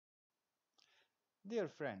Dear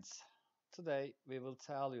friends, today we will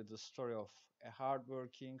tell you the story of a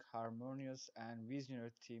hardworking, harmonious, and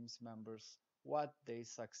visionary team's members what they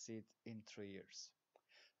succeed in 3 years.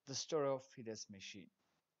 The story of Fides Machine.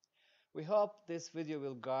 We hope this video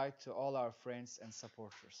will guide to all our friends and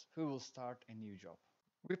supporters who will start a new job.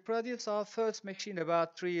 We produced our first machine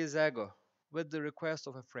about 3 years ago with the request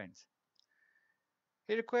of a friend.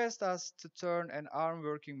 He requested us to turn an arm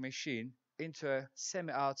working machine into a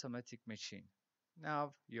semi-automatic machine.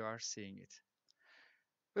 Now you are seeing it.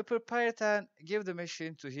 We prepared and gave the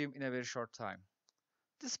machine to him in a very short time.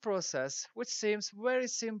 This process, which seems very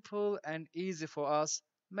simple and easy for us,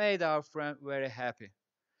 made our friend very happy.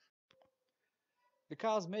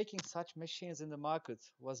 Because making such machines in the market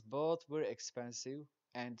was both very expensive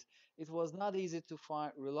and it was not easy to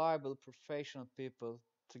find reliable professional people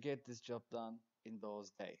to get this job done in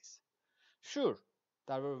those days. Sure,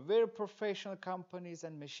 there were very professional companies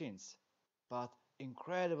and machines, but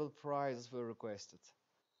incredible prices were requested.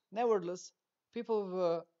 Nevertheless, people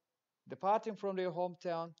were departing from their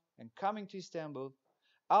hometown and coming to Istanbul.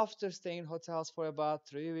 After staying in hotels for about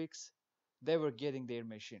 3 weeks, they were getting their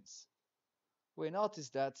machines. We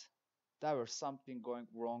noticed that there was something going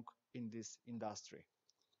wrong in this industry.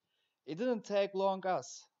 It didn't take long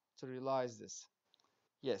us to realize this.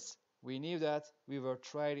 Yes, we knew that we were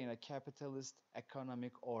trading in a capitalist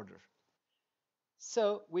economic order.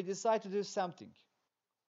 So we decided to do something.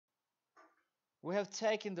 We have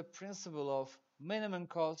taken the principle of minimum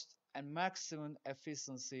cost and maximum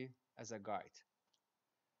efficiency as a guide.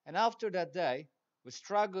 And after that day, we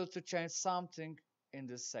struggled to change something in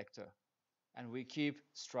this sector, and we keep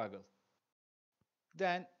struggle.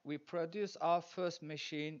 Then we produced our first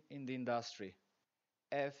machine in the industry,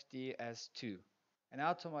 FDS2, an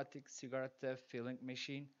automatic cigarette filling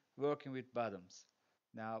machine working with buttons.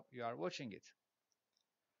 Now you are watching it.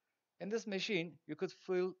 In this machine, you could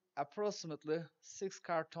fill approximately 6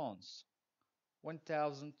 cartons,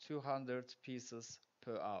 1,200 pieces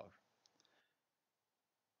per hour.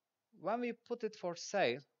 When we put it for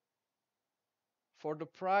sale, for the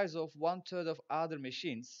price of one-third of other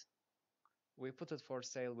machines, we put it for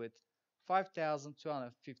sale with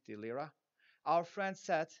 5,250 lira. Our friend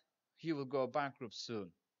said he will go bankrupt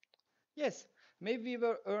soon. Yes, maybe we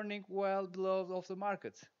were earning well below of the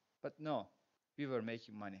market, but no, we were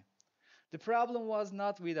making money. The problem was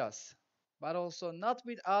not with us, but also not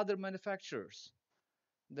with other manufacturers.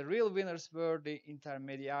 The real winners were the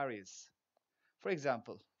intermediaries. For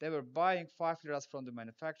example, they were buying 5 liras from the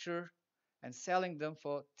manufacturer and selling them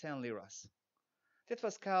for 10 liras. That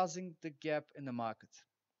was causing the gap in the market.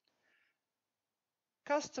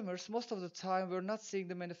 Customers most of the time were not seeing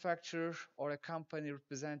the manufacturer or a company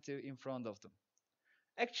representative in front of them.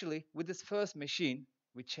 Actually, with this first machine,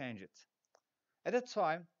 we changed it. At that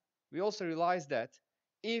time, we also realized that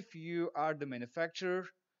if you are the manufacturer,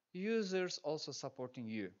 users also supporting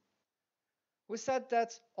you. We said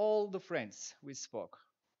that all the friends we spoke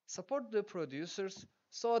support the producers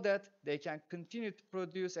so that they can continue to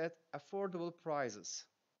produce at affordable prices.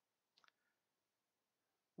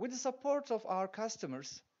 With the support of our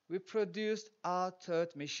customers, we produced our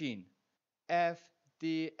third machine,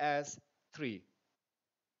 FDS3.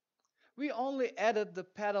 We only added the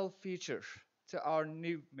pedal feature to our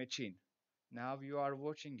new machine. Now you are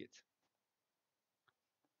watching it.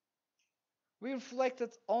 We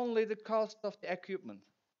reflected only the cost of the equipment,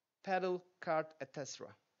 pedal, cart,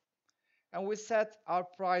 etc. And we set our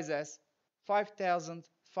price as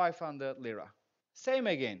 5,500 lira. Same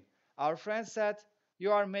again. Our friend said,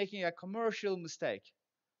 you are making a commercial mistake.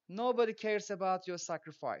 Nobody cares about your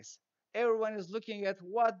sacrifice. Everyone is looking at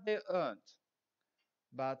what they earned.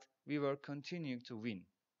 But we were continuing to win.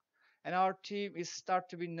 And our team is start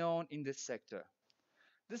to be known in this sector.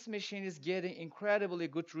 This machine is getting incredibly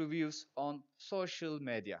good reviews on social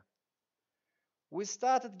media. We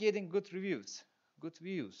started getting good reviews, good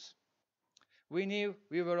views. We knew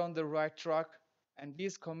we were on the right track, and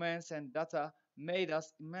these comments and data made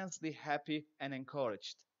us immensely happy and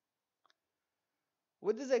encouraged.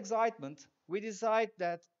 With this excitement, we decided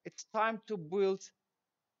that it's time to build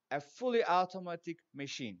a fully automatic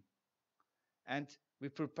machine, and we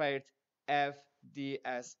prepared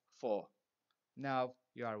FDS4. Now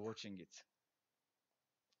you are watching it.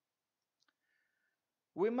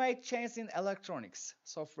 We made changes in electronics,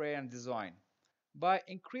 software, and design. By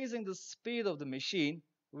increasing the speed of the machine,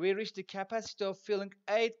 we reached the capacity of filling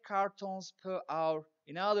 8 cartons per hour,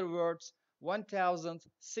 in other words,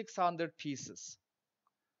 1,600 pieces.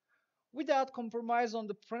 Without compromise on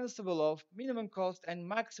the principle of minimum cost and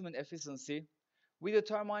maximum efficiency, we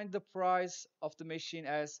determined the price of the machine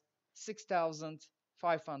as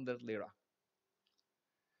 6,500 lira.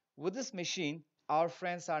 With this machine, our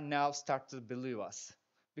friends are now start to believe us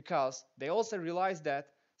because they also realize that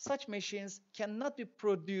such machines cannot be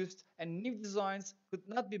produced and new designs could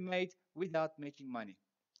not be made without making money.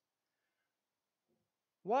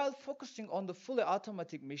 While focusing on the fully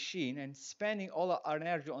automatic machine and spending all our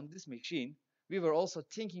energy on this machine, we were also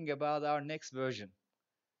thinking about our next version.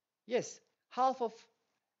 Yes, half of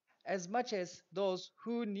as much as those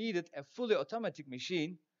who needed a fully automatic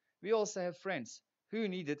machine, we also have friends who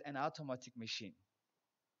needed an automatic machine.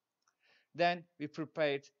 Then we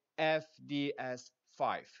prepared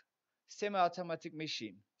FDS5, semi-automatic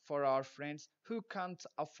machine, for our friends who can't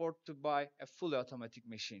afford to buy a fully automatic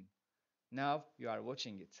machine. Now you are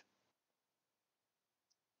watching it.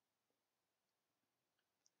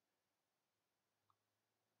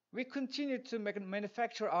 We continued to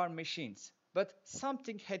manufacture our machines, but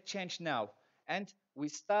something had changed now, and we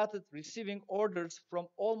started receiving orders from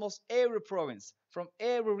almost every province, from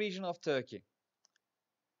every region of Turkey.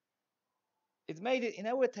 It made it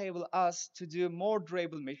inevitable us to do more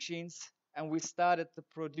durable machines, and we started to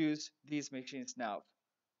produce these machines now.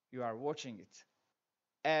 You are watching it.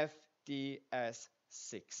 FDS6.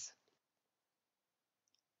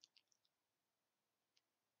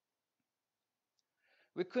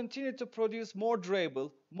 We continue to produce more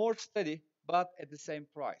durable, more steady, but at the same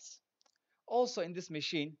price. Also in this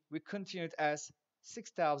machine, we continued as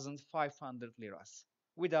 6,500 liras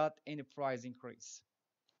without any price increase.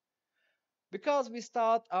 Because we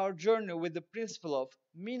start our journey with the principle of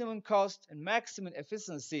minimum cost and maximum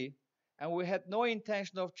efficiency, and we had no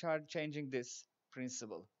intention of changing this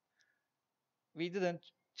principle. We didn't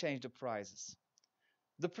change the prices.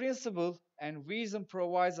 The principle and reason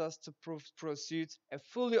provides us to proceed a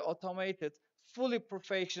fully automated, fully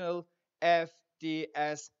professional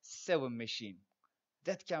FDS7 machine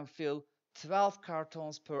that can fill 12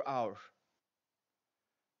 cartons per hour.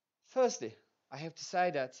 Firstly, I have to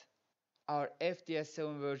say that our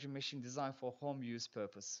FDS7 version machine designed for home use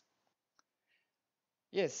purpose.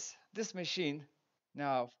 Yes, this machine,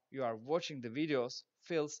 now you are watching the videos,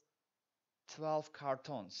 fills 12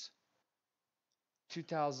 cartons,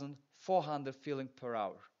 2,400 filling per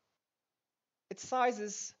hour. Its size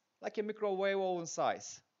is like a microwave oven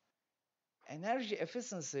size. Energy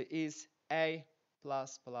efficiency is A+++.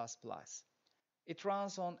 It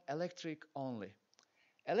runs on electric only.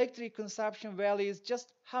 Electric consumption value is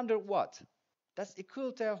just 100 watt. That's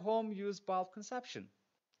equal to a home use bulb consumption.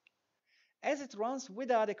 As it runs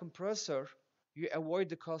without a compressor, you avoid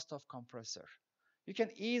the cost of compressor. You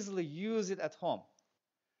can easily use it at home.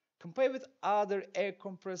 Compared with other air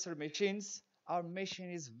compressor machines, our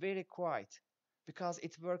machine is very quiet because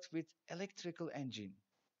it works with electrical engine.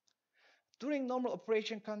 During normal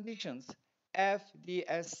operation conditions,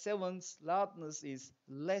 FDS7's loudness is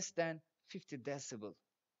less than 50 decibel.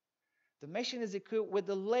 The machine is equipped with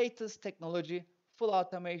the latest technology, full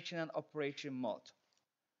automation and operation mode.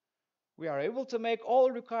 We are able to make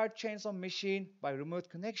all required changes on machine by remote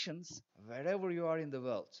connections wherever you are in the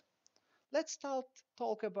world. Let's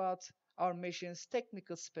talk about our machine's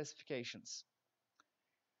technical specifications.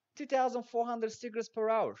 2,400 cigarettes per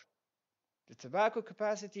hour. The tobacco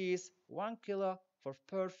capacity is 1 kilo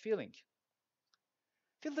per filling.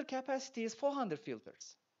 Filter capacity is 400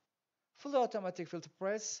 filters. Fully automatic filter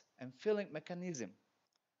press and filling mechanism.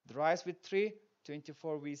 Drives with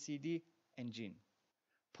 324 VCD engine.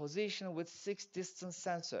 Position with 6 distance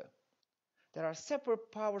sensor. There are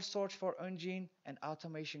separate power source for engine and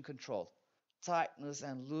automation control, tightness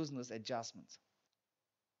and looseness adjustment.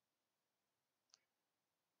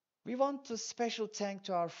 We want to special thank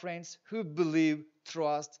to our friends who believe,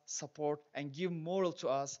 trust, support and give moral to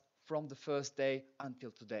us from the first day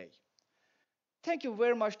until today. Thank you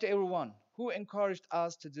very much to everyone who encouraged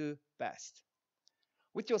us to do best.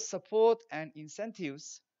 With your support and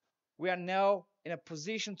incentives, we are now in a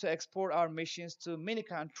position to export our machines to many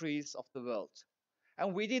countries of the world.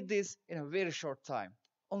 And we did this in a very short time,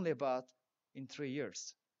 only about in 3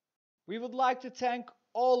 years. We would like to thank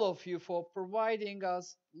all of you for providing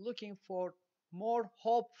us looking for more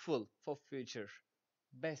hopeful for future.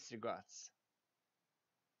 Best regards.